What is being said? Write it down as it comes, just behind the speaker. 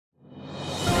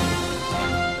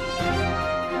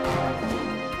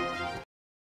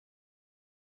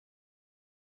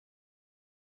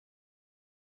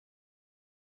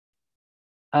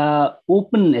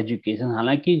Open education,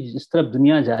 हालांकि जिस तरफ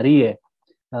दुनिया जा रही है,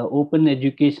 open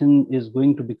education is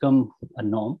going to become a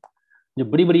norm. जो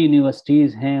बड़ी बड़ी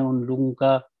यूनिवर्सिटीज़ हैं उन लोगों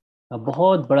का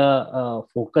बहुत बड़ा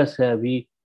फोकस है अभी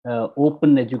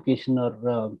ओपन एजुकेशन और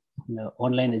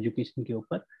ऑनलाइन एजुकेशन के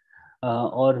ऊपर।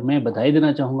 और मैं बधाई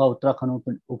देना चाहूँगा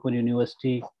उत्तराखंड ओपन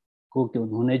यूनिवर्सिटी को कि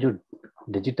उन्होंने जो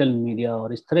डिजिटल मीडिया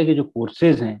और इस तरह के जो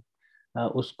कोर्सेज हैं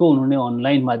उसको उन्होंने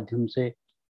ऑनलाइन माध्यम से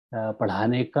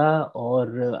पढ़ाने का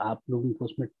और आप लोगों को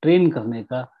उसमें ट्रेन करने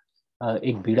का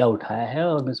एक बीड़ा उठाया है।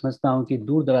 और मैं समझता हूँ कि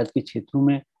दूर दराज के क्षेत्रों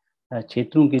में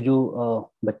क्षेत्रों के जो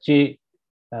बच्चे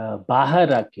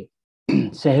बाहर आके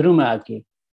शहरों में आके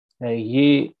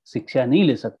ये शिक्षा नहीं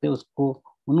ले सकते, उसको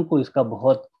उनको इसका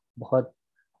बहुत बहुत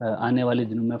आने वाले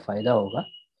दिनों में फायदा होगा।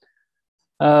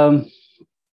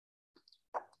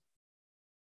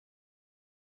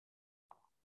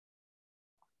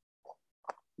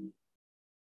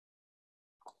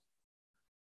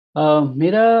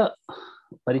 मेरा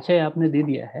परिचय आपने दे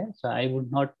दिया है, सो I would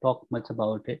not talk much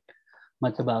about it.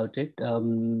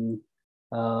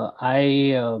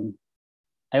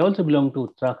 I also belong to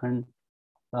Uttarakhand,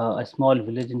 a small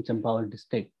village in Champawat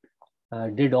district.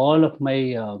 Did all of my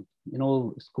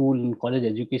school and college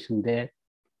education there.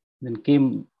 Then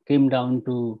came down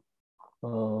to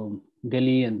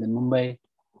Delhi and then Mumbai.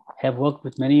 Have worked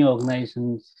with many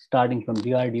organizations, starting from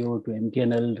DRDO to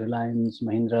MTNL, Reliance,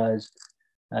 Mahindra's,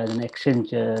 then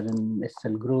Accenture and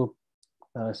SL Group,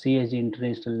 CAG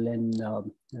International, and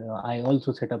I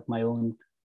also set up my own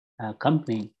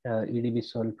company, EDB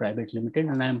Sol Private Limited,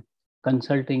 and I'm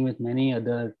consulting with many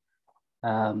other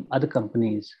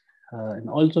companies and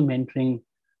also mentoring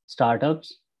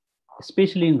startups,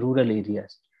 especially in rural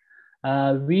areas.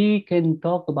 We can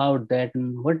talk about that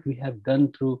and what we have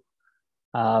done through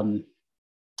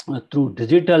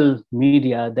digital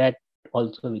media. That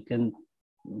also we can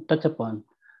touch upon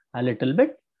a little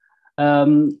bit.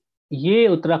 ये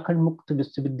उत्तराखंड मुक्त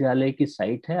विश्वविद्यालय की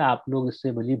site है, आप लोग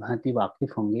इससे भली भांति वाकिफ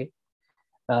होंगे।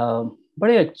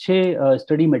 बड़े अच्छे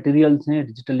स्टडी मटेरियल्स हैं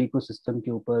डिजिटल इकोसिस्टम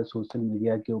के ऊपर, सोशल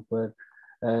मीडिया के ऊपर,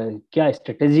 क्या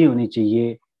स्ट्रेटेजी होनी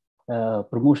चाहिए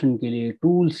प्रमोशन के लिए,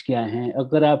 टूल्स क्या हैं।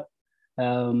 अगर आप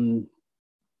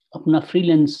अपना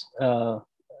फ्रीलांस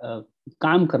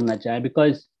काम करना चाहें,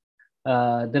 because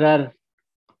there are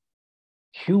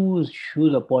huge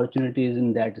opportunities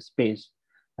in that space.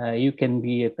 You can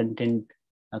be a content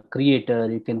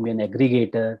creator, you can be an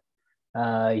aggregator,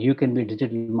 you can be a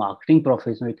digital marketing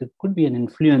professional, you could be an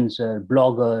influencer,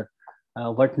 blogger,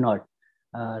 whatnot,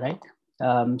 right?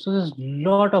 So there's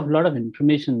lot of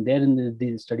information there in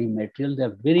the study material.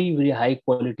 They're very high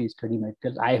quality study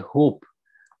materials. I hope,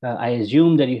 I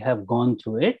assume that you have gone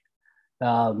through it,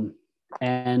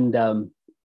 and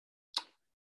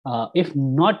if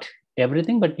not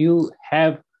everything, but you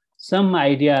have some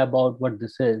idea about what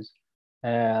this is,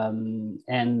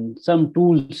 and some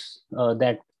tools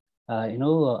that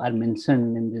are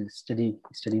mentioned in the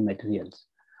study materials.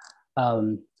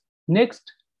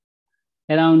 Next,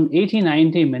 around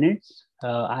 80-90 minutes,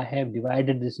 I have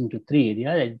divided this into 3 areas.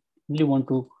 I really want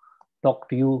to talk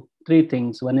to you 3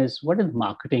 things. One is, what is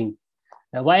marketing?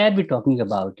 Why are we talking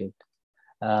about it?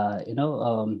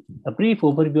 A brief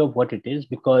overview of what it is,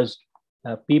 because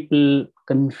people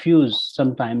confuse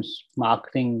sometimes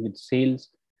marketing with sales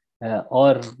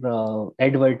or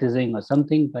advertising or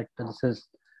something, but this is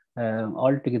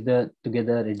altogether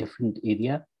a different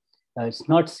area. It's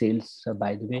not sales,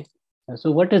 by the way.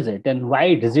 So what is it, and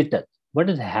why digital? What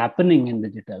is happening in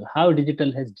digital? How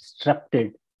digital has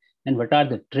disrupted, and what are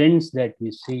the trends that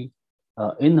we see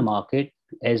in the market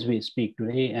as we speak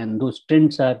today? And those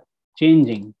trends are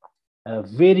changing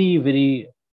very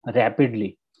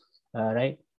rapidly,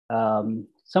 right?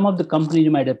 Some of the companies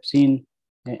you might have seen,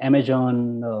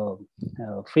 Amazon,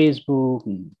 Facebook,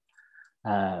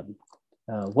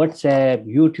 WhatsApp,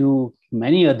 YouTube,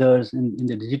 many others in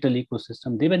the digital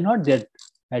ecosystem. They were not there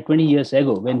 20 years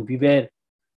ago when we were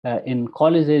in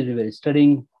colleges, we were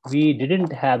studying. We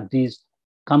didn't have these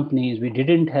companies, we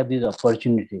didn't have these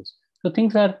opportunities. So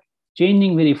things are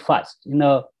changing very fast. In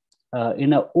a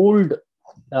old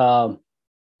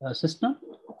system,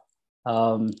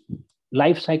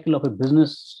 life cycle of a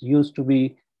business used to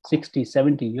be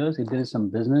 60-70 years. If there is some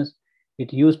business,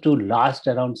 it used to last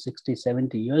around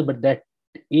 60-70 years, but that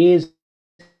age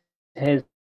has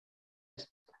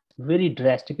very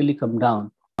drastically come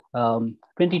down.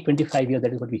 20-25 years,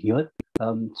 that is what we hear.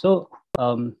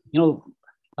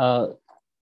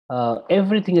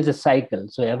 Everything is a cycle.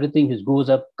 So everything goes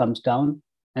up, comes down,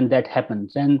 and that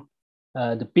happens. And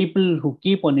the people who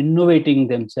keep on innovating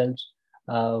themselves,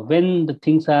 when the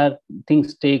things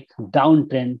take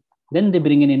downtrend, Then they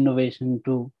bring in innovation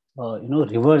to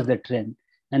reverse the trend,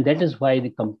 and that is why the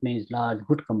companies, large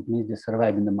good companies, they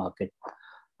survive in the market.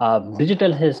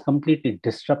 Digital has completely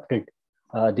disrupted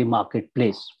the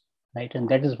marketplace, right? And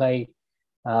that is why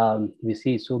we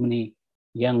see so many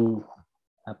young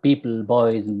people,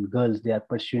 boys and girls, they are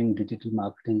pursuing digital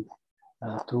marketing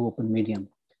through open medium.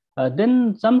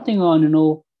 Then something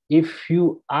on, if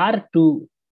you are to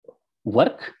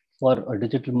work for a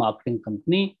digital marketing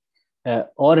company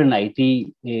or an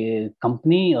IT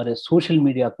company or a social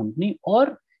media company,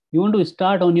 or you want to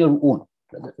start on your own,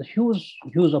 huge,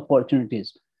 huge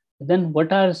opportunities. Then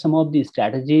what are some of the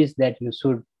strategies that you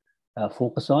should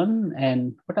focus on,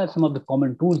 and what are some of the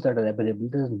common tools that are available?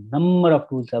 There's a number of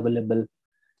tools available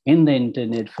in the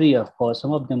internet, free of course.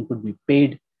 Some of them could be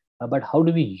paid, but how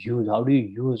do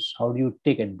you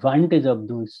take advantage of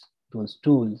those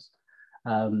tools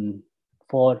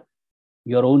for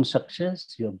your own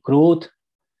success, your growth,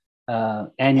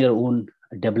 and your own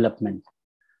development?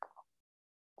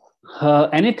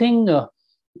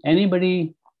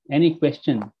 Anybody, any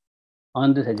question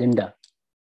on this agenda?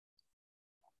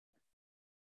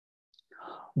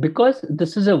 Because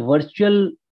this is a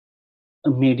virtual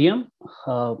medium,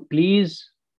 please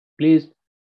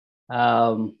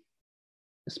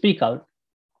speak out.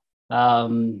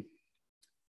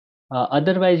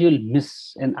 Otherwise you'll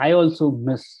miss, and I also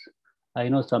miss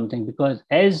something, because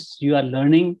as you are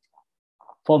learning,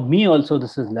 for me also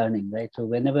this is learning, right? So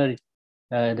whenever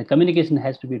the communication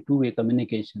has to be a two-way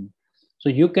communication. So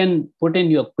you can put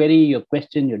in your query, your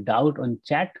question, your doubt on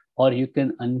chat, or you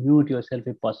can unmute yourself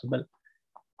if possible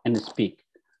and speak.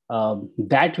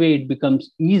 That way it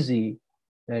becomes easy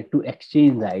to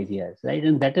exchange the ideas, right?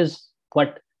 And that is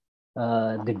what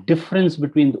the difference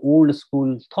between the old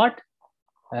school thought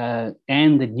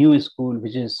and the new school,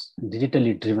 which is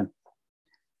digitally driven.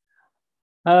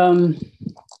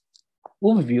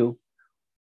 Overview,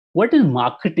 what is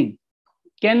marketing?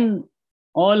 Can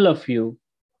all of you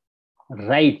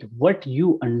write what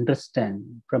you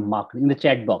understand from marketing in the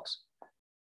chat box?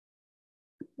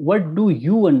 What do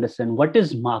you understand? What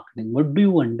is marketing? What do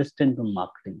you understand from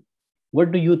marketing?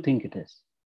 What do you think it is?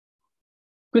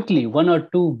 Quickly, 1 or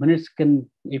 2 minutes,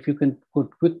 if you could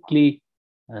quickly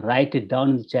write it down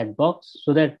in the chat box,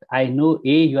 so that I know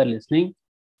A, you are listening,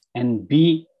 and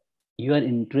B, you are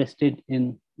interested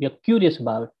in, you're curious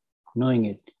about knowing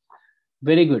it.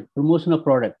 Very good. Promotion of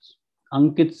products.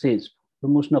 Ankit says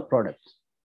promotion of products.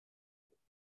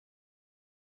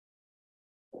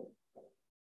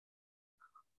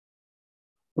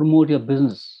 Promote your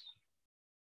business.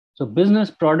 So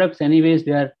business products, anyways,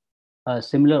 they are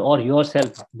similar, or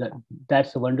yourself.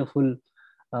 That's a wonderful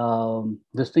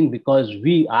this thing, because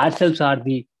we ourselves are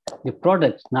the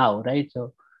products now, right?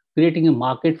 So creating a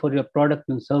market for your product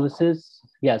and services,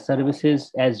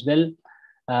 services as well.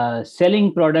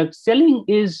 Selling products. Selling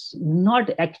is not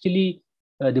actually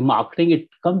the marketing. It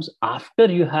comes after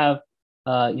you have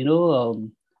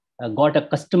got a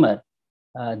customer.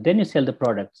 Then you sell the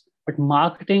products. But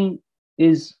marketing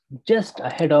is just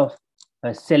ahead of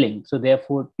selling. So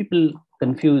therefore, people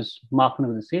confuse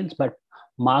marketing with sales, but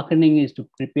marketing is to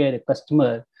prepare a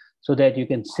customer so that you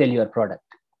can sell your product,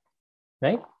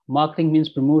 right? Marketing means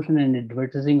promotion and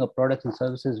advertising of products and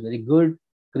services. Very good.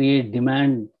 Create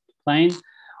demand. Fine.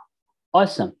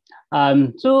 Awesome.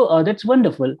 So that's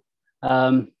wonderful.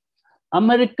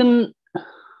 American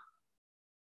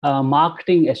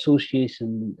Marketing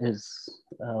Association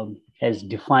has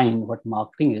defined what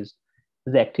marketing is.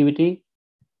 The activity,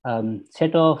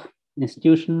 set of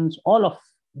institutions, all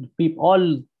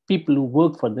people who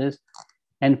work for this,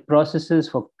 and processes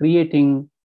for creating,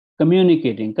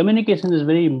 communicating. Communication is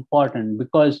very important,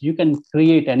 because you can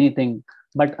create anything,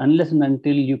 but unless and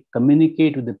until you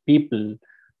communicate with the people,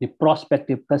 the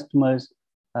prospective customers,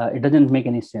 it doesn't make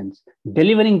any sense.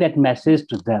 Delivering that message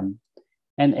to them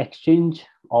and exchange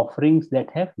offerings that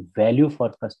have value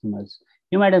for customers.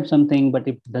 You might have something, but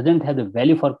if it doesn't have the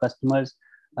value for customers,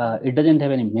 it doesn't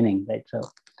have any meaning, right?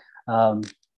 So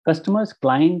customers,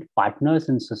 client, partners,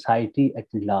 and society at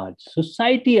large.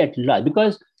 Society at large,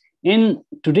 because in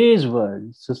today's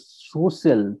world,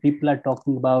 social, people are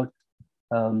talking about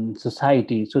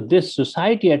society. So this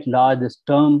society at large, this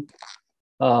term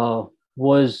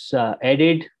was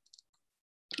added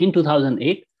in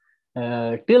 2008.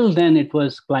 Till then, it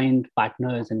was client,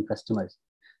 partners, and customers.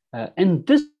 And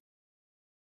this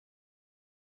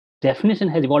definition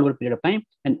has evolved over a period of time,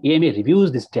 and AMA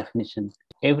reviews this definition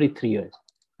every 3 years,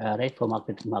 right, for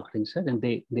marketing search, and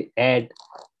they add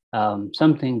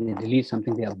something, they delete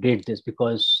something, they update this,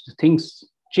 because things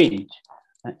change,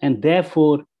 and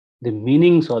therefore the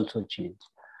meanings also change.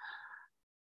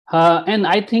 And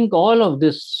I think all of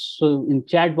this, so in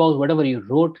chat box, whatever you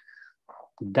wrote,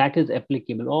 that is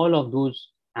applicable. All of those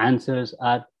answers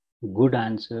are good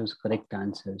answers, correct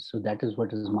answers. So that is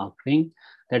what is marketing.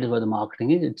 That is what the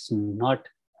marketing is. It's not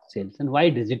sales. And why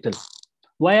digital?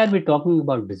 Why are we talking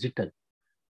about digital?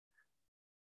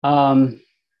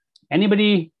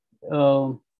 Anybody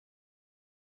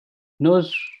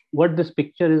knows what this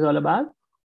picture is all about?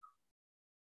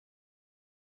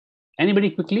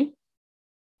 Anybody quickly?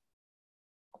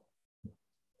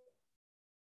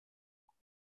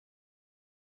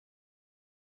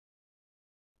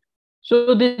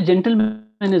 So this gentleman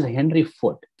is Henry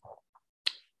Ford.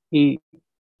 He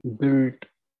built,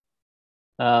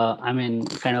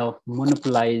 kind of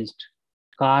monopolized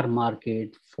car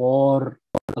market for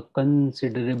a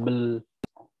considerable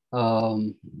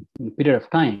period of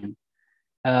time.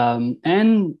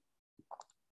 And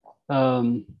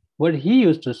what he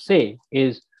used to say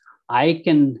is, I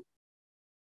can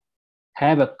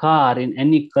have a car in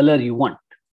any color you want,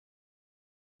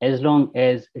 as long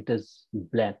as it is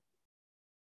black.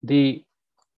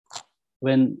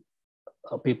 When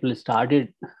people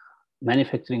started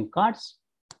manufacturing cars,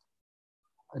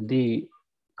 the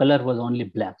color was only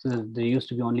black. So there used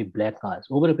to be only black cars.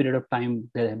 Over a period of time,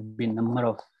 there have been a number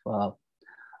of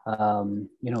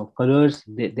colors.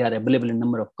 They are available in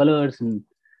number of colors.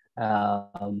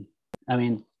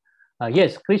 And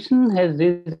yes, Christian has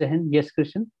raised a hand. Yes,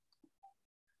 Christian.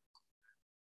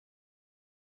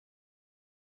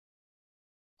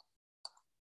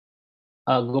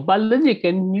 Gopalaji,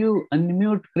 can you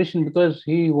unmute Christian, because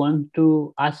he wants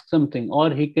to ask something, or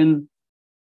he can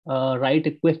write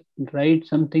a question, write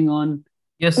something on.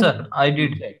 Yes, sir, I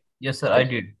did. Yes, sir, I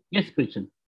did. Yes,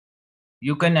 Christian.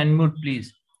 You can unmute,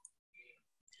 please.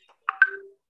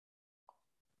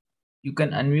 You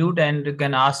can unmute and you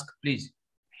can ask, please.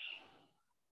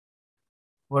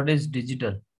 What is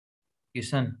digital?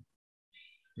 Kishan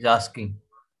is asking.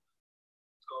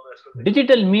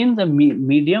 Digital means a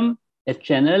medium, a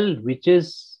channel which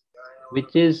is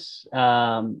is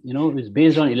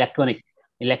based on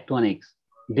electronics,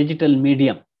 digital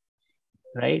medium,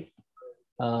 right?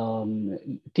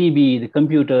 TV, the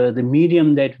computer, the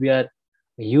medium that we are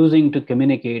using to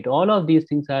communicate, all of these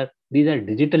things are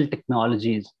digital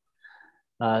technologies.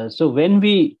 So when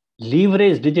we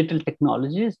leverage digital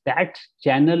technologies, that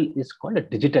channel is called a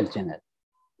digital channel,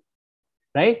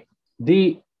 right?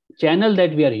 The channel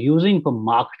that we are using for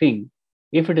marketing,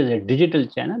 if it is a digital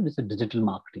channel, it's a digital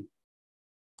marketing.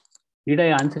 Did I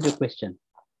answer your question?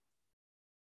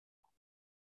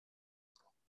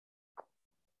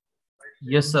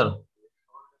 Yes, sir.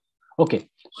 Okay.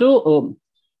 So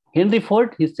Henry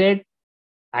Ford, he said,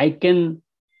 I can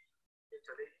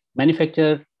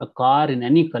manufacture a car in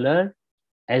any color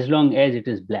as long as it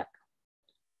is black.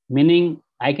 Meaning,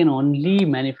 I can only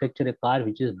manufacture a car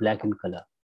which is black in color.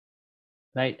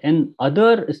 Right. And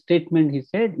other statement, he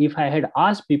said, if I had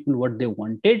asked people what they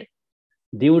wanted,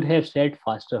 they would have said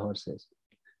faster horses.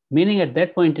 Meaning at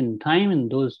that point in time, in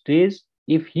those days,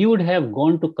 if he would have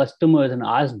gone to customers and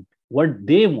asked what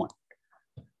they want,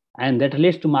 and that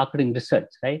relates to marketing research,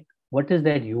 right? What is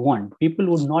that you want? People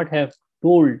would not have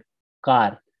told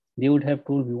car. They would have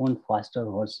told, we want faster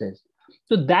horses.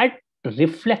 So that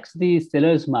reflects the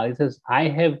seller's market. It says, I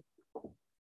have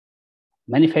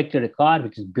manufactured a car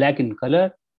which is black in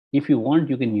color. If you want,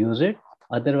 you can use it.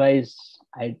 Otherwise,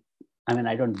 I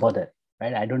don't bother,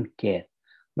 right? I don't care.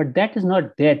 But that is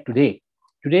not there today.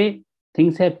 Today,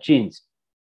 things have changed.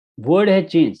 World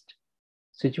has changed.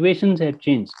 Situations have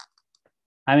changed.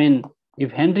 I mean,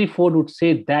 if Henry Ford would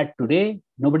say that today,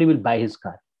 nobody will buy his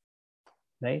car,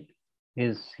 right?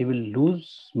 He will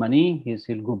lose money.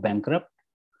 He'll go bankrupt.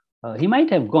 He might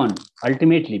have gone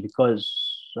ultimately, because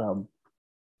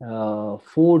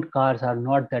Ford cars are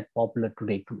not that popular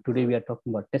today. Today we are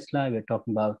talking about Tesla. We are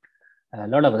talking about a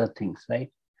lot of other things,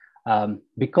 right?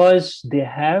 Because they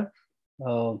have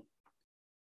been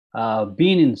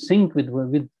in sync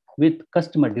with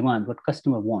customer demand, what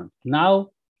customer want. Now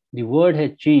the world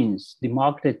has changed. The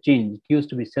market has changed. It used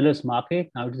to be seller's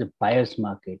market. Now it is a buyer's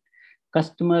market.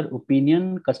 Customer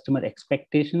opinion, customer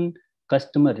expectation,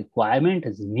 customer requirement,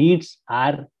 his needs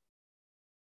are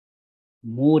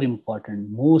more important,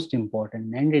 most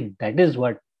important. And that is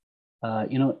what,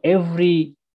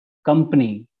 every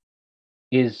company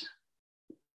is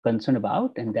concerned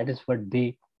about. And that is what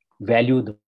they value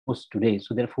the most today.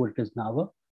 So therefore, it is now a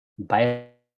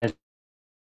buyer's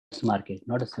market,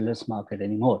 not a seller's market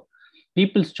anymore.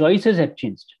 People's choices have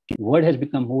changed. The world has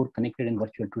become more connected and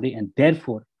virtual today. And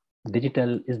therefore,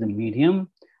 digital is the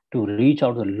medium to reach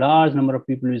out to a large number of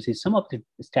people. You see some of the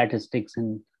statistics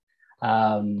in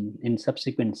In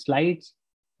subsequent slides,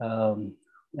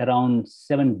 around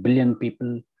 7 billion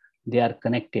people, they are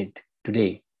connected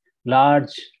today.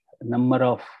 Large number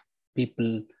of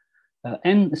people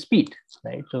and speed,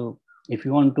 right? So if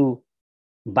you want to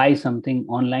buy something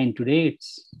online today,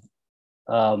 it's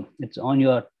on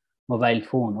your mobile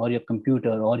phone or your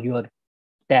computer or your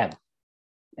tab,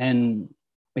 and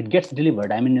it gets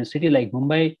delivered. I mean, in a city like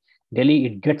Mumbai, Delhi,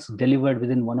 it gets delivered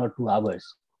within 1 or 2 hours,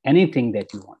 anything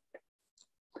that you want.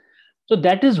 So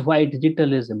that is why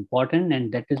digital is important,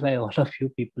 and that is why all of you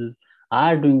people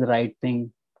are doing the right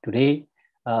thing today,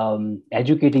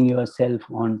 educating yourself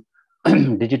on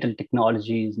digital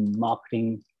technologies and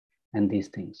marketing and these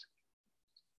things.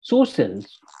 Social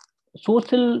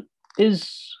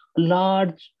is a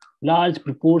large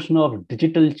proportion of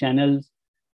digital channels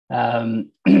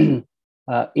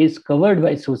is covered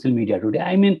by social media today.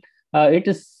 I mean, it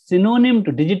is synonym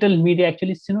to digital media,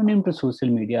 actually synonym to social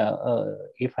media.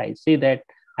 If I say that,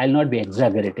 I'll not be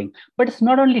exaggerating. But it's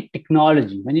not only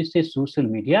technology. When you say social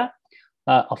media,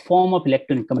 a form of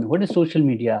electronic communication, what is social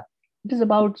media? It is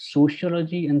about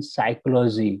sociology and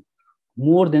psychology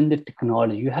more than the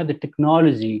technology. You have the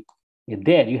technology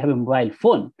there, you have a mobile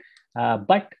phone,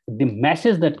 but the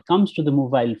message that comes to the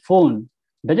mobile phone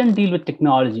doesn't deal with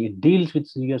technology. It deals with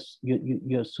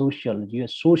your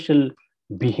social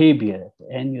behavior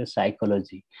and your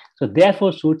psychology. So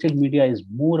therefore, social media is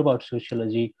more about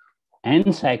sociology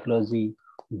and psychology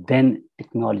than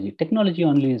technology. Technology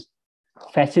only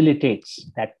facilitates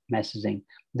that messaging.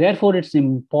 Therefore, it's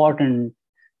important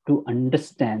to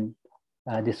understand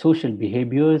the social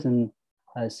behaviors and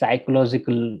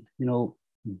psychological,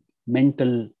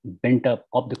 mental bent up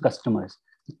of the customers.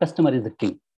 The customer is the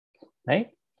king, right?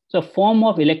 So a form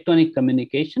of electronic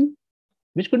communication,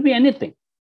 which could be anything.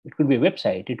 It could be a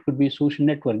website, it could be a social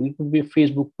network, it could be a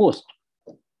Facebook post,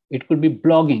 it could be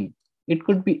blogging, it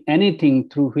could be anything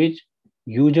through which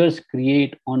users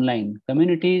create online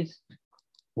communities.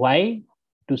 Why?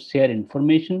 To share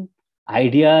information,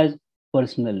 ideas,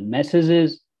 personal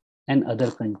messages, and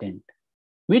other content,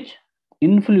 which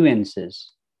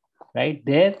influences, right,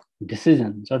 their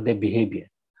decisions or their behavior.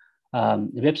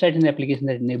 Websites and applications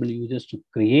that enable users to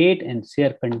create and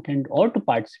share content or to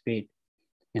participate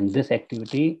in this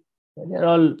activity, they're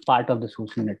all part of the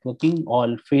social networking.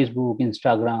 All Facebook,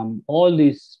 Instagram, all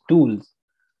these tools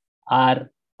are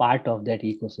part of that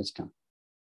ecosystem.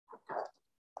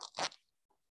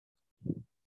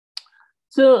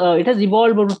 So it has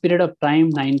evolved over a period of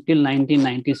time. Till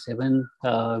 1997,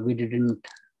 we didn't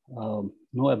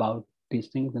know about these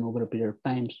things, and over a period of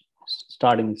time,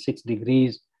 starting 6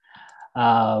 degrees,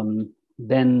 then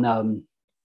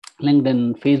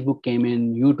LinkedIn, Facebook came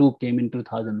in, YouTube came in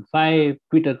 2005,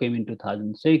 Twitter came in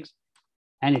 2006,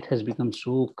 and it has become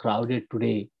so crowded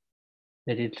today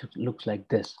that it looks like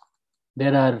this.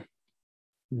 There are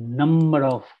number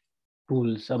of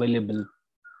tools available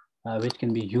which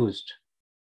can be used,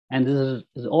 and this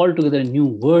is altogether a new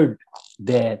word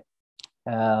there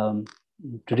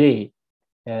today,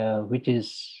 which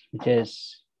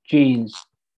has changed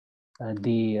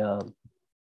the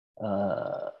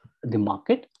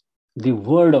market, the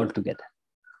world altogether.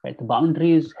 Right, the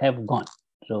boundaries have gone.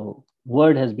 So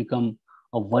world has become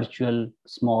a virtual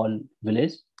small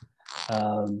village,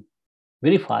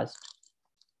 very fast,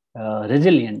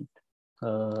 resilient.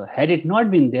 Had it not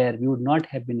been there, we would not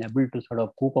have been able to sort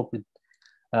of cope up with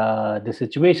the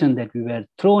situation that we were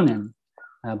thrown in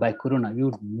by Corona. We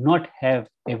would not have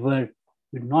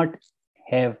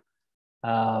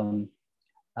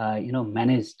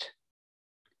managed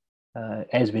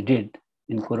as we did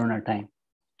in Corona time.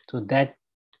 So that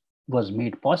was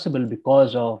made possible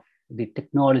because of the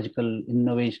technological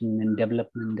innovation and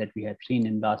development that we have seen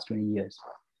in the last 20 years.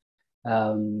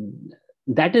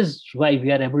 That is why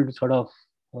we are able to sort of,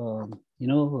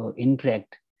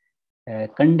 interact,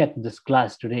 conduct this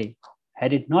class today.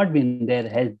 Had it not been there,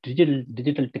 had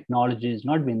digital technologies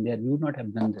not been there, we would not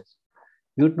have done this.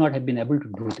 We would not have been able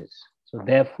to do this. So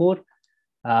therefore,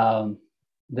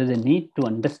 there's a need to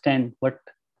understand what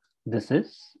this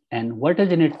is and what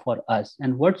is in it for us,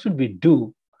 and what should we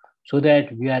do so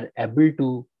that we are able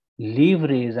to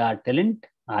leverage our talent,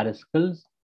 our skills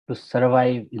to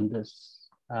survive in this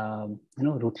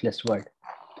ruthless world.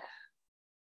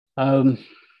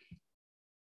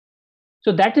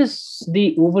 So that is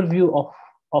the overview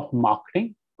of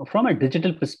marketing. From a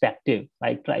digital perspective,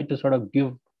 I try to sort of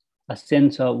give a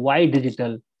sense of why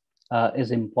digital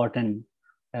is important,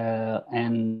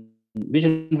 and which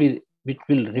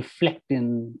will reflect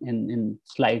in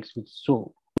slides which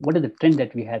show what is the trend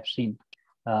that we have seen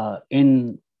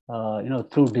through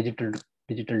digital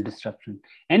digital disruption.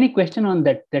 Any question on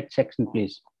that section,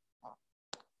 please?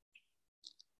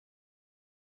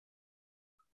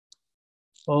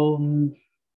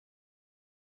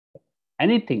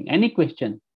 Anything, any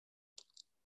question,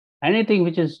 anything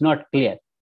which is not clear?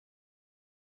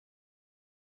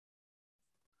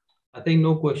 I think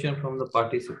no question from the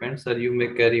participants, sir. You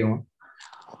may carry on.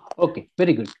 Okay,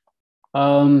 very good.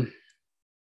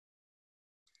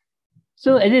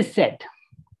 So as I said,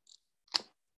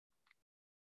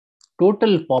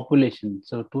 total population,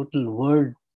 so total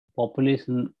world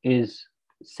population is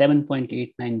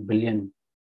 7.89 billion.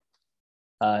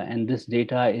 And this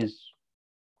data is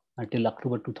until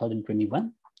October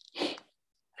 2021.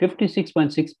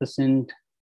 56.6%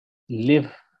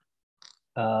 live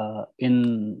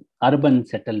in urban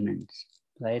settlements,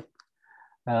 right?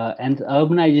 And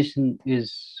urbanization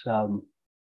is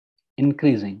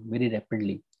increasing very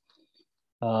rapidly.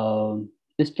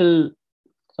 Still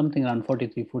something around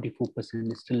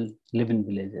 43-44% still live in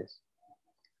villages.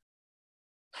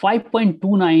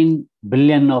 5.29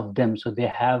 billion of them, so they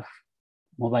have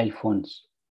mobile phones.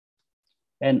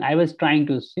 And I was trying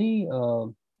to see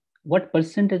what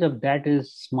percentage of that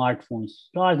is smartphones.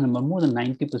 Large number, more than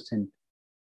 90%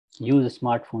 use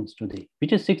smartphones today,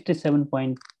 which is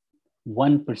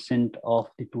 67.1% of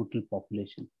the total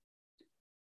population.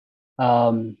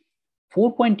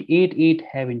 4.88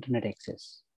 have internet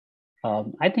access.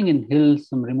 I think in hills,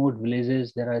 some remote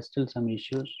villages, there are still some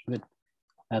issues with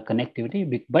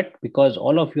connectivity, but because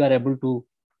all of you are able to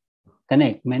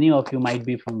connect, many of you might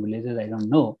be from villages, I don't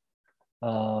know.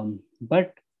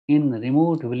 But in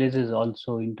remote villages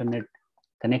also, internet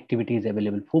connectivity is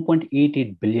available.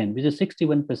 4.88 billion, which is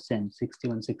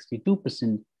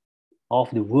 62% of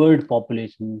the world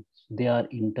population, they are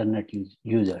internet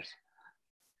users.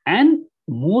 And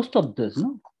most of this,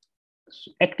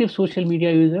 active social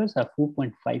media users are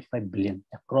 4.55 billion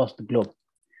across the globe,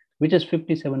 which is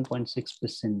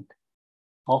 57.6%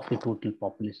 of the total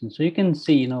population. So you can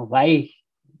see, why,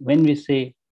 when we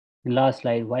say in last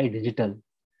slide, why digital?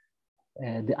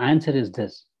 The answer is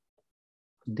this: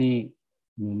 the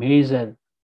major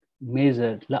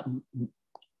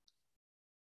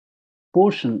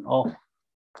portion of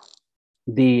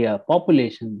the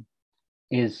population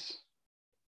is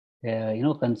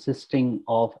consisting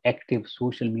of active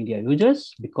social media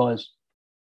users, because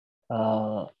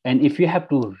and if you have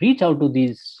to reach out to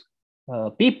these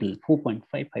people,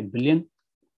 4.55 billion,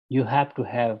 you have to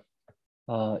have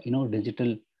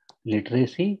digital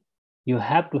literacy. You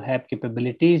have to have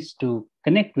capabilities to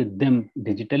connect with them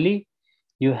digitally.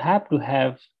 You have to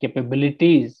have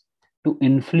capabilities to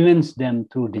influence them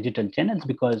through digital channels,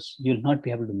 because you'll not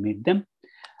be able to meet them.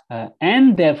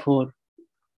 And therefore,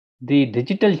 the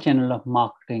digital channel of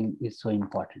marketing is so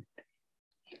important.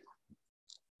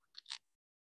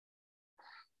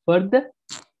 Further,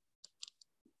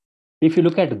 if you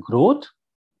look at growth,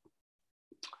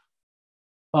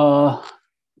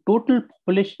 total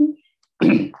population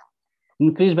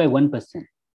increased by 1%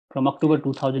 from October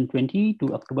 2020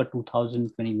 to October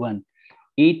 2021.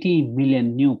 80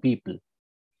 million new people,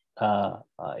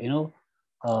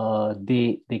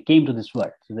 they came to this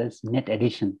world. So that's net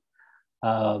addition,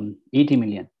 80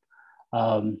 million.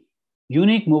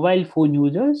 Unique mobile phone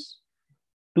users,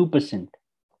 2%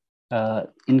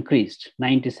 increased,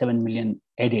 97 million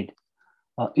added.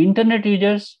 Internet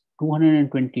users,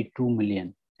 222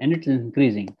 million, and it's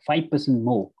increasing 5%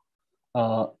 more.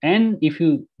 And if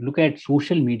you look at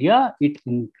social media, it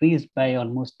increased by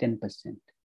almost 10%.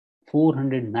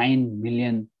 409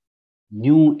 million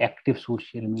new active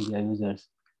social media users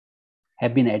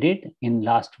have been added in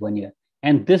last 1 year.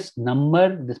 And this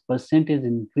number, this percent is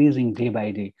increasing day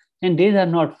by day. And days are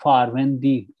not far when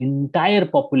the entire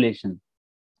population,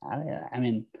 I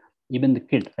mean, even the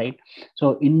kids, right?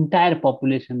 So entire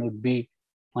population would be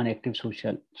on active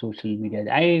social media.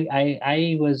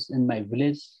 I was in my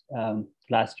village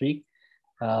last week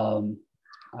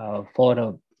for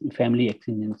a family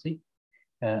exigency,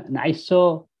 and I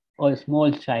saw a small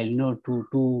child,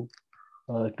 2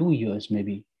 years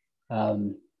maybe.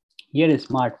 He had a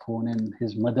smartphone, and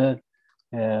his mother,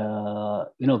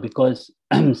 because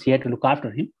she had to look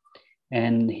after him,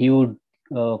 and he would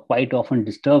quite often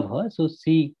disturb her, so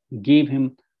she gave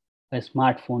him a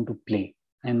smartphone to play,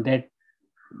 and that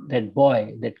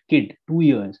boy, that kid, 2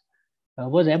 years,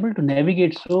 was able to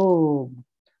navigate so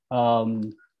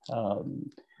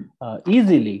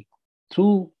easily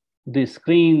through the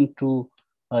screen, to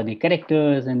the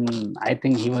characters, and I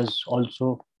think he was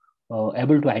also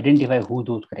able to identify who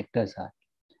those characters are.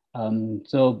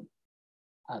 So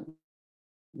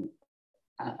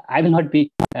I will not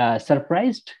be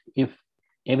surprised if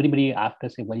Everybody after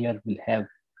say 1 year will have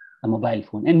a mobile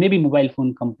phone, and maybe mobile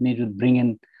phone companies will bring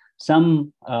in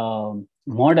some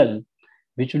model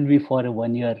which will be for a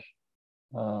 1 year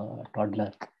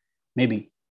toddler,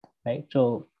 maybe, right?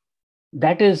 So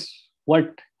that is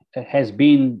what has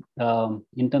been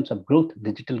in terms of growth,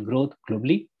 digital growth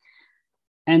globally,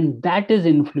 and that is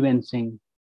influencing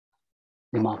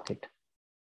the market.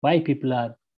 Why people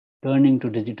are turning to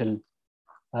digital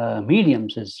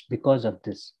mediums is because of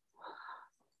this.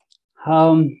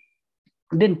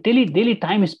 Then daily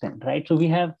time spent, right? So we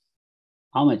have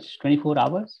how much? 24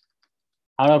 hours.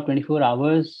 Out of 24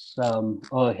 hours,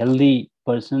 a healthy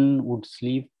person would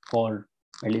sleep for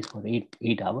at least for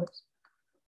eight hours.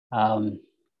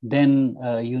 Then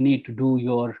you need to do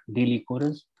your daily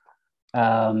chores.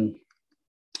 You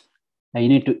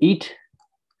need to eat.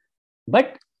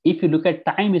 But if you look at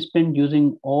time spent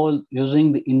using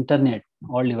the internet,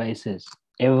 all devices,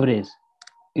 average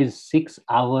is 6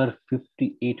 hours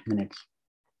 58 minutes,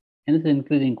 and it's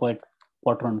increasing quite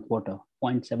quarter on quarter,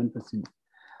 0.7%.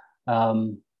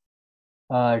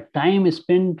 Time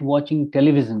spent watching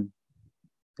television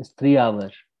is 3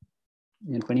 hours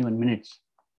and 21 minutes.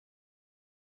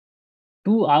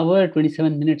 2 hours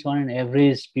 27 minutes on an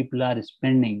average people are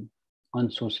spending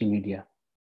on social media.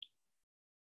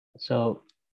 So,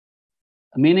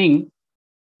 meaning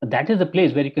that is the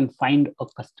place where you can find a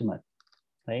customer,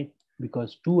 right?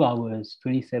 Because 2 hours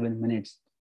 27 minutes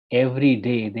every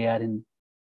day they are in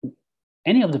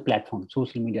any of the platforms,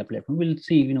 social media platform. We'll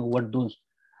see, what those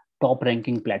top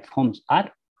ranking platforms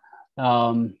are.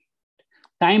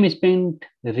 Time spent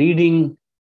reading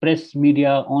press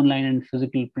media, online and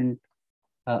physical print,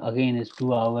 again is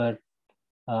 2 hours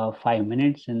 5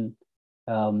 minutes, and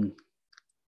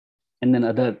then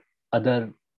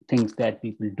other things that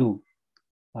people do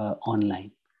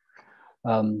online.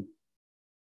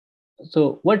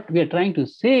 So what we are trying to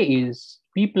say is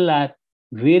people are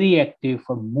very active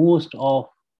for most of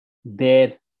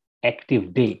their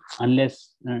active day,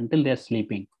 until they're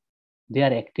sleeping. They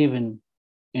are active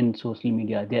in social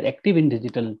media. They are active in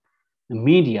digital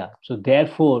media. So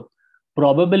therefore,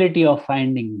 probability of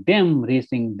finding them,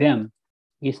 reaching them,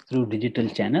 is through digital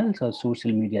channels or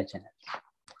social media channels.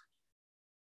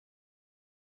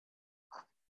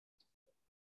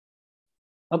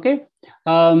 Okay,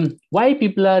 why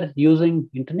people are using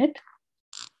internet?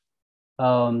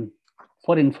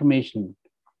 For information,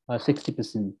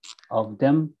 60% of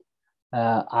them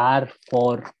are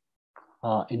for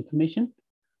information,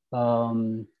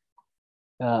 and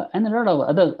a lot of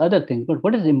other things. But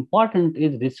what is important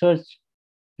is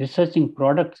researching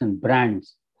products and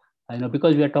brands.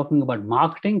 Because we are talking about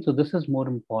marketing, so this is more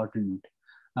important.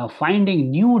 Finding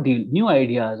new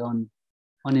ideas on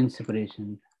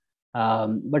inspiration.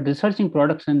 But researching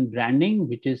products and branding,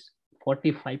 which is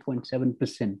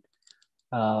 45.7%,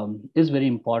 is very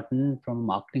important from a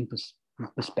marketing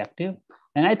perspective.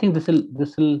 And I think this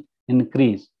will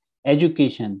increase.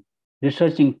 Education,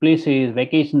 researching places,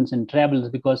 vacations and travels,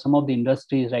 because some of the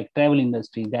industries like travel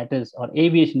industry, that is, or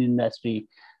aviation industry,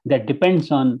 that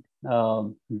depends on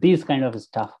these kind of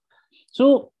stuff.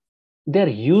 So they're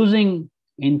using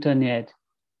internet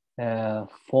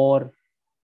for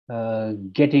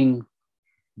getting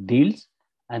deals,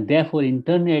 and therefore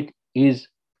internet is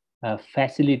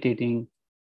facilitating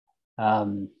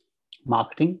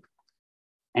marketing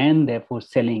and therefore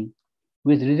selling,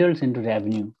 which results into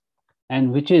revenue,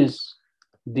 and which is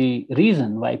the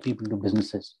reason why people do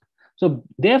businesses. So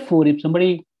therefore, if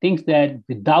somebody thinks that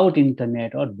without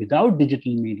internet or without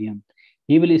digital medium,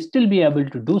 he will still be able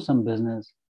to do some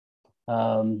business,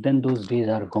 then those days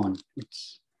are gone.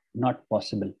 It's not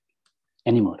possible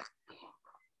anymore.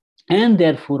 And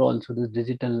therefore also this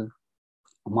digital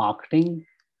marketing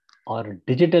or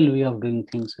digital way of doing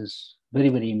things is very,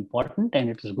 very important, and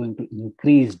it is going to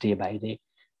increase day by day.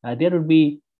 There would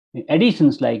be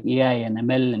additions like AI and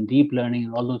ML and deep learning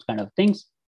and all those kind of things,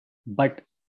 but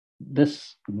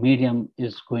this medium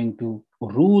is going to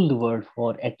rule the world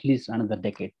for at least another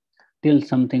decade, till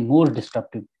something more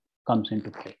disruptive comes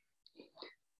into play.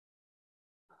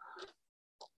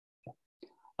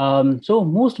 So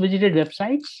most visited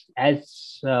websites,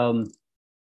 as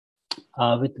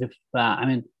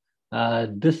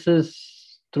this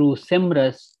is through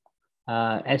SEMrush,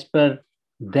 as per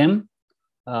them,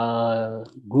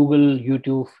 Google,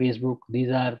 YouTube, Facebook,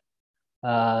 these are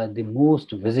the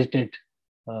most visited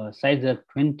sites. There are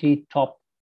 20 top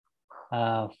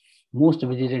most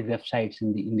visited websites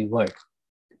in the world,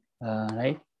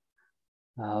 right?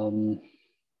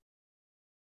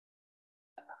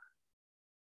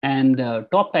 And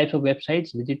top types of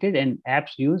websites visited and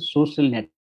apps use social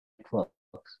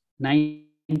networks.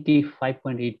 90%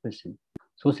 95.8%.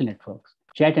 Social networks,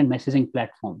 chat and messaging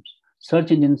platforms,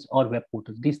 search engines or web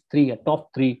portals. These three, top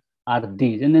three are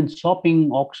these. And then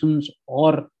shopping, auctions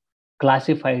or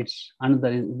classifieds,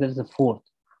 there's a fourth.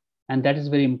 And that is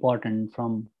very important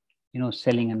from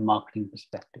selling and marketing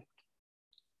perspective.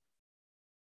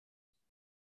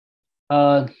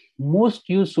 Most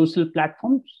used social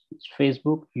platforms,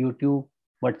 Facebook, YouTube,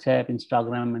 WhatsApp,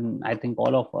 Instagram, and I think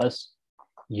all of us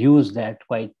use that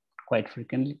quite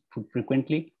frequently.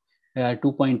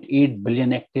 2.8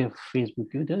 billion active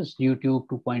Facebook users, YouTube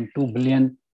 2.2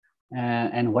 billion,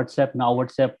 and WhatsApp. Now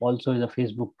WhatsApp also is a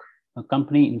Facebook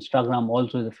company. Instagram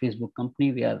also is a Facebook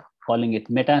company. We are calling it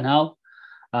Meta now.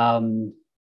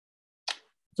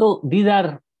 So these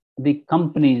are the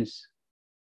companies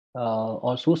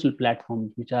or social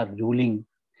platforms which are ruling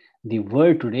the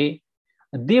world today.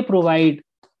 They provide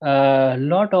a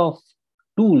lot of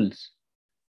tools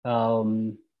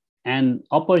and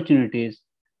opportunities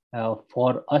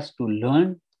for us to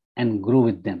learn and grow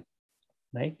with them,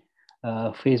 right?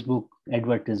 Facebook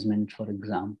advertisement, for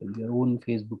example, your own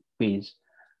Facebook page,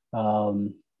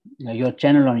 your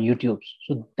channel on YouTube.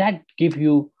 So that gives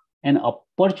you an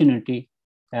opportunity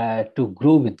to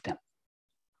grow with them.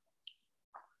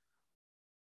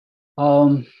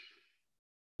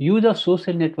 Use of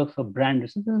social networks for brand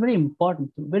research is very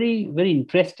important, very, very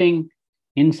interesting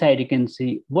insight. You can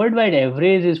see worldwide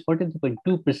average is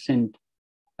 43.2%.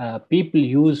 People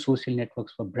use social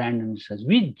networks for brand and research.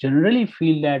 We generally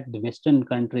feel that the Western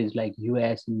countries like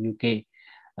US and UK,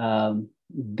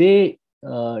 they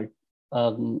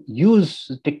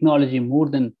use technology more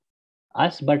than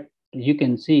us, but you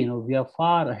can see, we are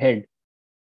far ahead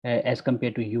as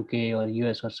compared to UK or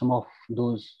US or some of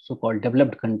those so-called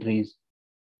developed countries.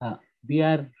 We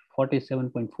are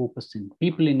 47.4%.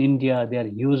 People in India, they are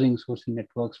using social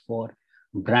networks for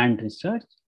brand research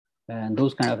and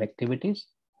those kind of activities.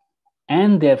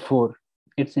 And therefore,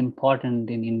 it's important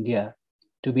in India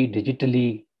to be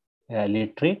digitally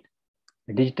literate,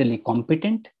 digitally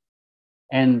competent,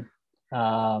 and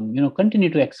continue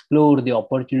to explore the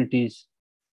opportunities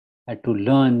to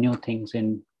learn new things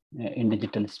in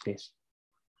digital space.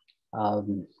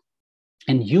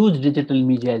 And use digital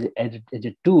media as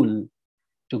a tool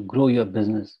to grow your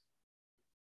business.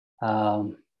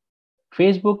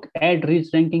 Facebook ad reach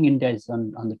ranking India is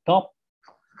on the top.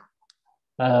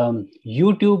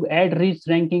 YouTube ad reach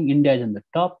ranking India is on the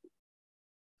top.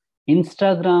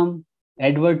 Instagram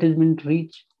advertisement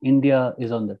reach India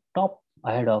is on the top,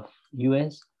 ahead of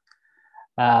US.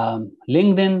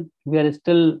 LinkedIn, we are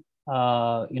still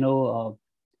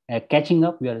catching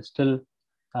up. We are still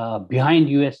behind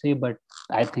USA, but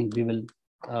I think we will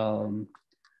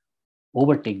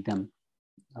overtake them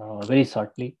very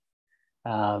shortly.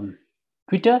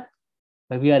 Twitter,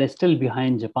 we are still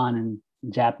behind Japan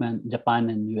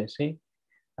and USA,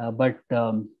 but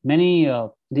many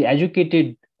the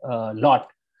educated lot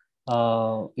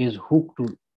is hooked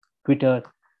to Twitter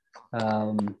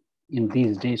in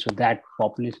these days, so that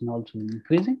population also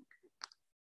increasing.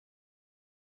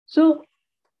 So,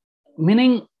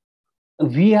 meaning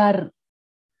we are,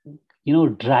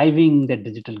 driving the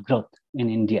digital growth in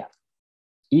India,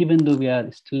 even though we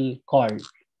are still called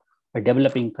a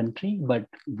developing country, but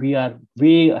we are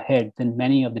way ahead than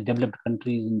many of the developed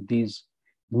countries in these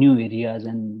new areas.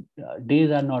 And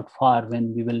days are not far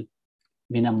when we will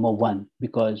be number one,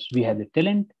 because we have the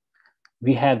talent,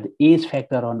 we have the age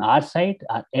factor on our side.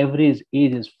 Our average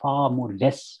age is far more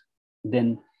less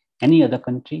than any other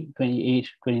country, 28,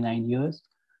 29 years.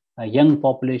 A young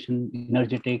population,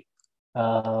 energetic,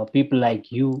 people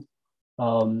like you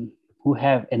who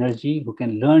have energy, who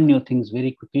can learn new things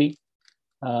very quickly.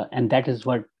 And that is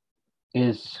what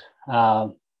is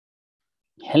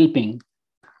helping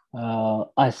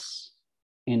us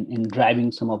in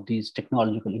driving some of these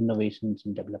technological innovations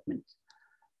and developments.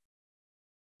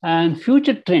 And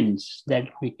future trends that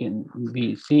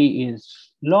we see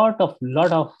is lot of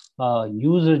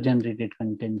user generated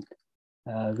content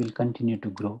will continue to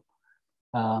grow.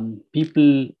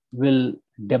 People will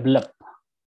develop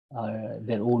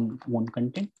their own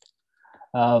content.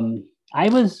 I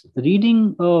was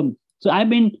reading, so I've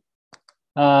been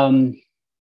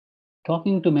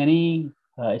talking to many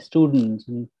students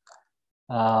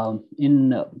as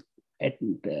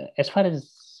far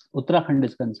as Uttarakhand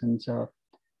is concerned. So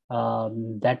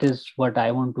that is what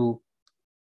I want to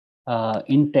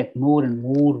interact more and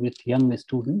more with young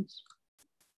students.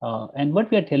 And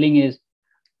what we are telling is,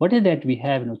 what is that we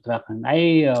have in Uttarakhand?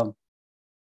 I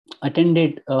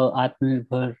attended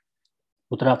Atmanirbhar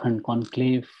Uttarakhand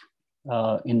conclave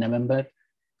in November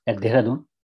at Dehradun.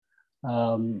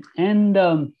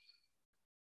 And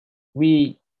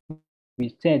we we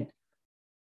said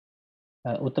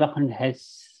Uttarakhand has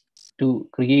to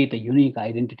create a unique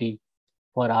identity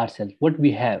for ourselves. What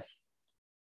we have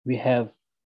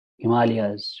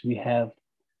Himalayas, we have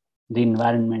the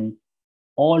environment,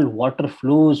 all water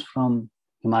flows from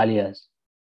Himalayas.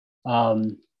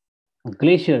 Um,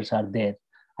 Glaciers are there.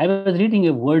 I was reading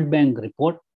a World Bank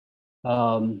report.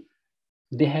 Um,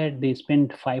 they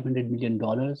spent $500 million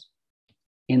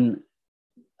in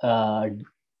uh,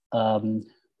 um,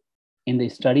 in the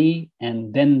study,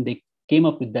 and then they came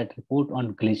up with that report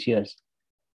on glaciers.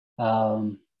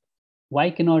 Why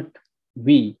cannot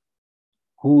we,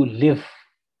 who live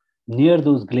near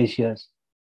those glaciers,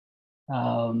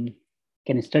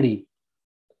 can study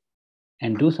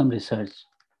and do some research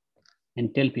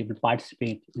and tell people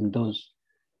participate in those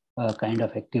kind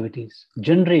of activities?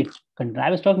 Generate.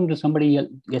 I was talking to somebody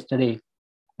yesterday.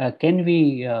 Can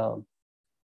we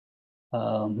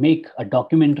make a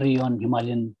documentary on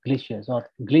Himalayan glaciers or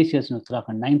glaciers in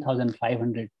Uttarakhand?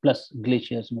 9,500 plus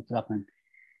glaciers in Uttarakhand.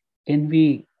 Can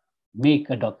we make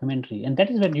a documentary? And that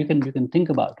is what you can think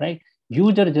about, right?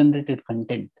 User generated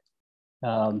content.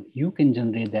 You can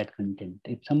generate that content.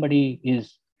 If somebody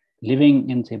is living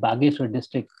in, say, Bageswar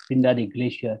district, Pindari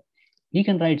Glacier, he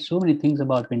can write so many things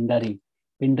about Pindar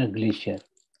Glacier,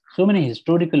 so many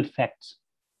historical facts.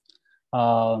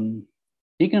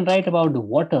 He can write about the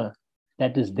water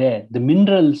that is there, the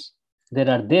minerals that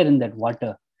are there in that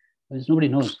water, which nobody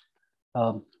knows.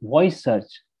 Voice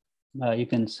search. You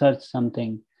can search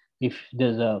something. If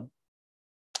there's a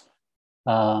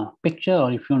picture,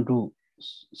 or if you want to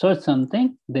search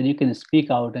something, then you can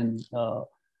speak out, and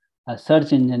a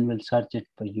search engine will search it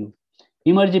for you.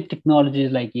 Emerging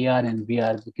technologies like AR and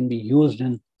VR, they can be used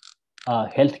in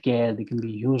healthcare. They can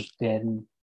be used there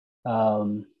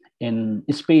in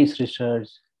space research,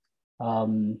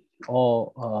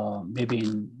 or maybe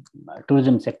in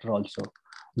tourism sector also.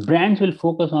 Brands will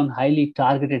focus on highly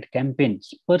targeted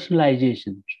campaigns,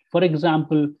 personalization. For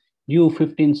example, you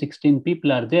 15, 16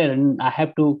 people are there, and I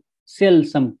have to sell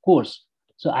some course.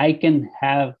 So I can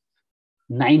have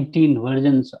 19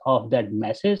 versions of that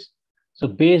message. So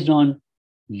based on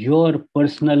your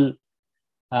personal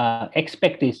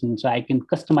expectations, so I can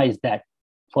customize that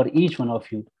for each one of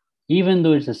you. Even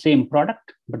though it's the same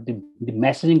product, but the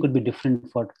messaging could be different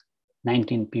for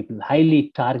 19 people.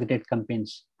 Highly targeted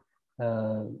campaigns,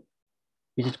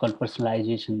 which is called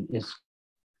personalization,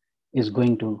 is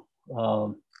going to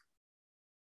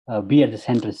be at the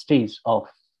center stage of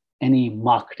any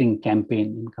marketing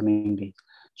campaign in coming days.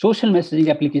 Social messaging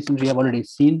applications we have already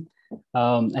seen,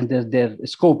 and their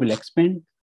scope will expand.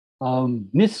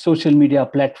 Niche social media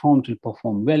platforms will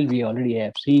perform well. We already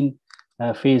have seen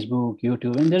Facebook,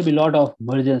 YouTube, and there'll be a lot of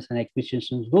mergers and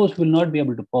acquisitions. Those will not be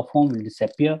able to perform, will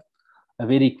disappear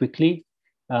very quickly.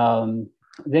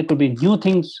 There could be new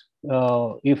things.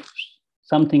 If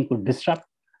something could disrupt,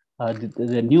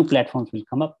 the new platforms will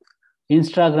come up.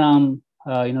 Instagram,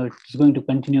 it's going to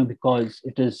continue because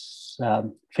it is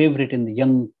favorite in the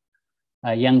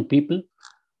young people.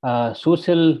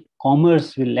 Social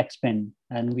commerce will expand,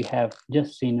 and we have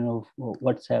just seen,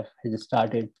 WhatsApp has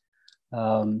started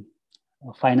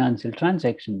financial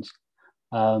transactions,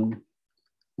 and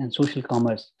social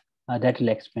commerce that will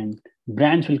expand.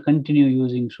 Brands will continue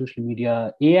using social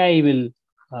media. AI will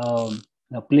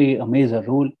play a major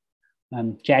role.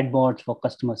 Chatbots for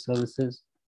customer services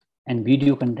and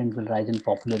video content will rise in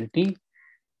popularity,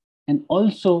 and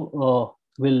also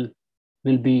will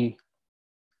be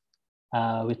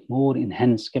with more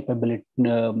enhanced capability,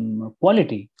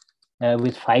 quality,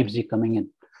 with 5G coming in.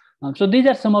 So these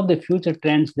are some of the future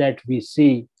trends that we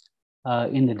see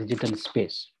in the digital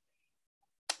space.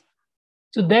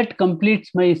 So that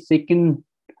completes my second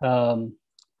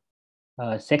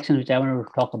section, which I want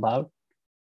to talk about.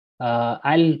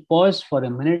 I'll pause for a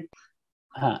minute.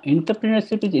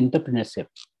 Entrepreneurship is entrepreneurship,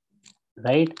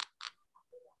 right?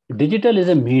 Digital is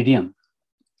a medium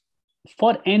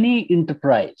for any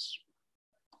enterprise.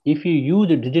 If you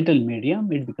use a digital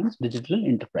medium, it becomes digital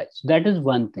enterprise. That is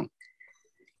one thing.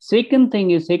 Second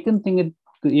thing is,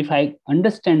 if I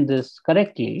understand this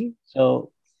correctly,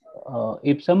 so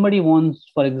if somebody wants,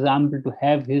 for example, to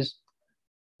have his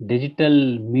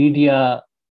digital media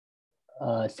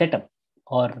setup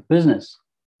or business,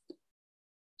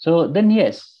 so then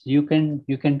yes, you can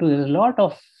do. There's a lot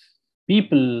of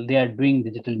people, they are doing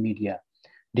digital media,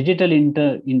 digital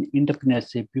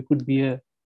entrepreneurship. You could be a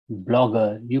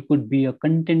blogger, you could be a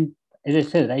content, as I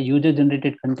said, right? User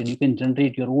generated content. You can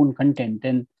generate your own content,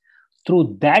 and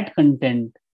through that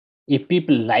content, if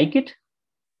people like it,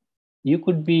 you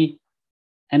could be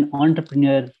an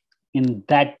entrepreneur in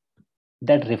that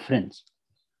reference.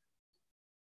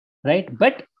 right?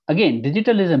 But again,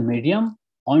 digital is a medium,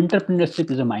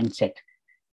 entrepreneurship is a mindset,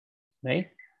 right?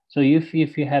 So if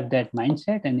you have that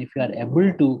mindset, and if you are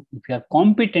able to, if you are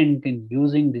competent in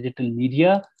using digital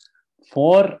media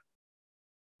for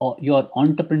your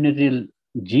entrepreneurial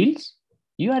deals,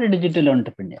 you are a digital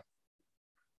entrepreneur.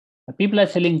 People are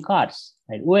selling cars,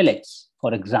 right? OLX,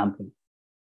 for example,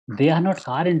 they are not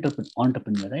car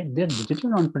entrepreneur, right? They're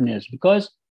digital entrepreneurs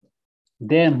because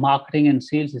their marketing and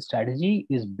sales strategy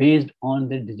is based on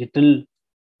their digital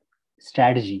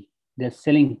strategy. They're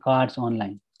selling cars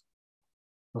online.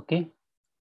 Okay.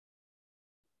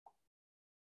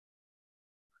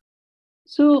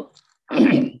 So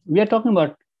we are talking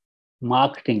about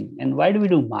marketing. And why do we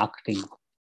do marketing?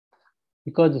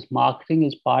 Because this marketing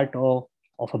is part of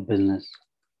a business,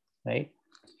 right?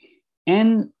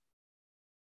 And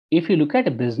if you look at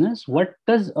a business, what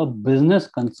does a business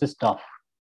consist of?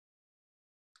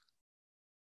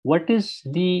 What is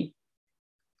the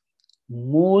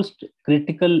most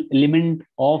critical element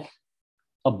of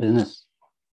a business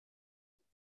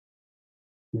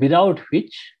without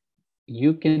which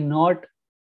you cannot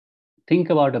think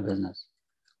about a business?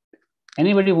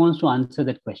 Anybody wants to answer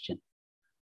that question?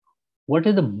 What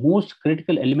is the most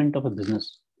critical element of a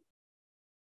business?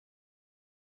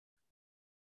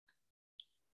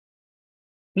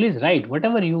 Please write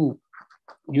whatever you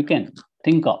can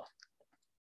think of.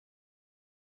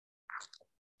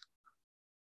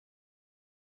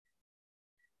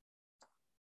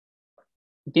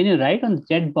 Can you write on the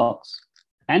chat box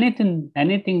anything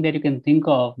that you can think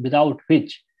of without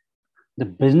which the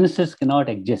businesses cannot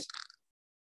exist?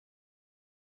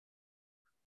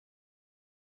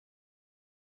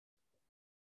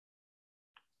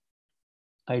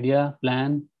 Idea,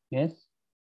 plan, yes.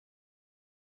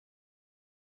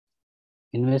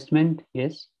 Investment,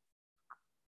 yes.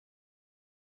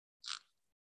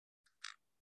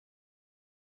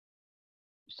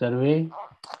 Survey,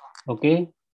 okay.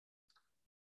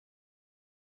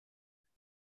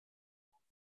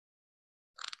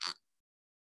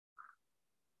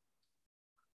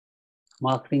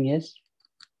 Marketing, yes.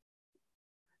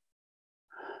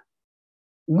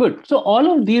 Good. So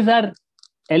all of these are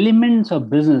elements of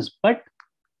business, but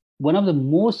one of the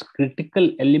most critical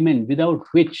element without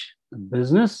which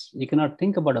business, you cannot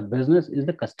think about a business, is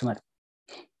the customer,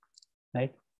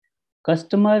 right?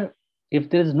 Customer, if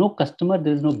there is no customer,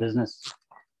 there is no business.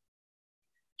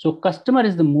 So customer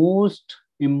is the most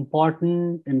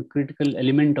important and critical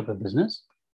element of a business.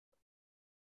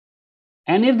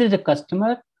 And if there's a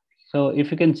customer, so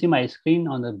if you can see my screen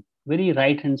on the very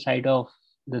right hand side of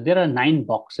there are 9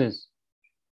 boxes.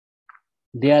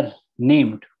 They are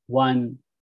named 1,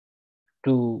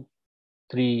 2,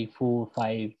 3, 4,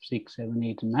 5, 6, 7,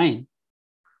 8, and 9.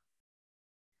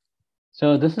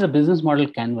 So this is a business model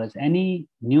canvas. Any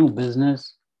new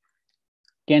business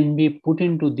can be put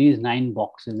into these 9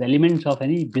 boxes. The elements of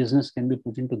any business can be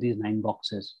put into these 9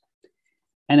 boxes.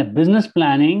 And a business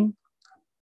planning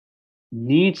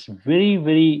needs very,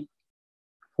 very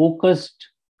focused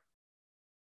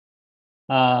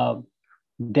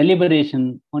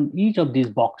deliberation on each of these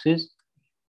boxes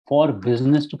for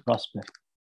business to prosper.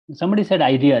 Somebody said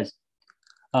ideas.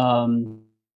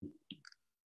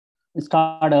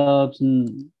 Startups,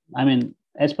 and I mean,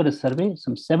 as per a survey,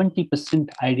 some 70%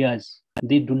 ideas,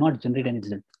 they do not generate any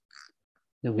result.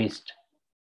 They waste,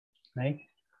 right?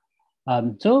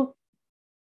 So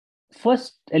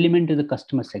first element is the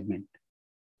customer segment.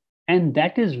 And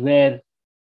that is where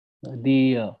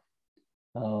the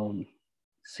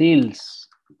sales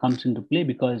comes into play,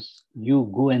 because you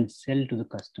go and sell to the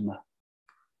customer,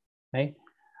 right?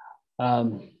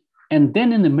 And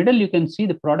then in the middle, you can see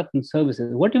the product and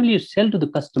services. What will you sell to the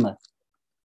customer?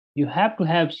 You have to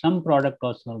have some product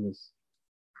or service,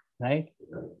 right,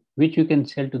 which you can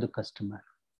sell to the customer.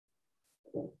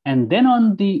 And then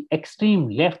on the extreme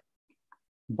left,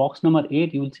 box number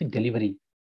 8, you will see delivery.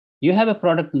 You have a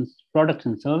product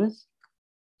and service.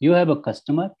 You have a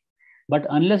customer, but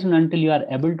unless and until you are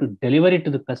able to deliver it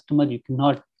to the customer, you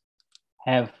cannot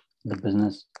have the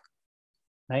business,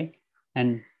 right?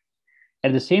 And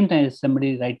at the same time, as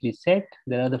somebody rightly said,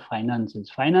 there are the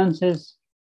finances. Finances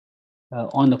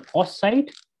on the cost side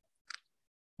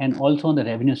and also on the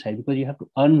revenue side, because you have to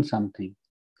earn something.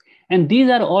 And these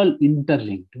are all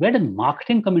interlinked. Where does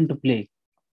marketing come into play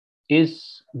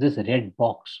is this red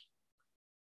box,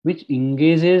 which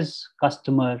engages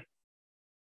customer,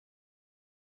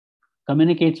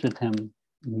 communicates with him,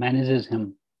 manages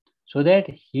him, so that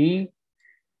he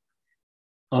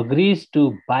agrees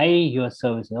to buy your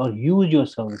services or use your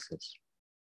services,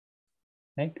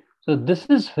 right? So this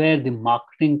is where the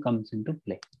marketing comes into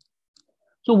play.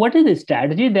 So what is the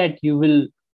strategy that you will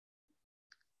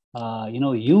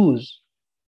use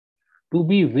to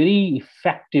be very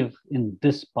effective in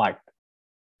this part,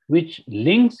 which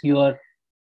links your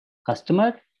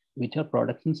customer with your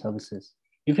products and services?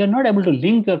 If you're not able to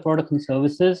link your products and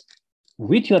services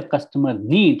with your customer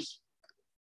needs,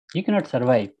 you cannot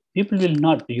survive. People will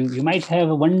not, you might have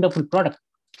a wonderful product,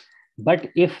 but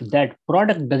if that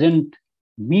product doesn't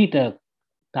meet a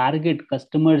target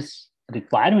customer's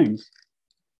requirements,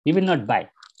 he will not buy.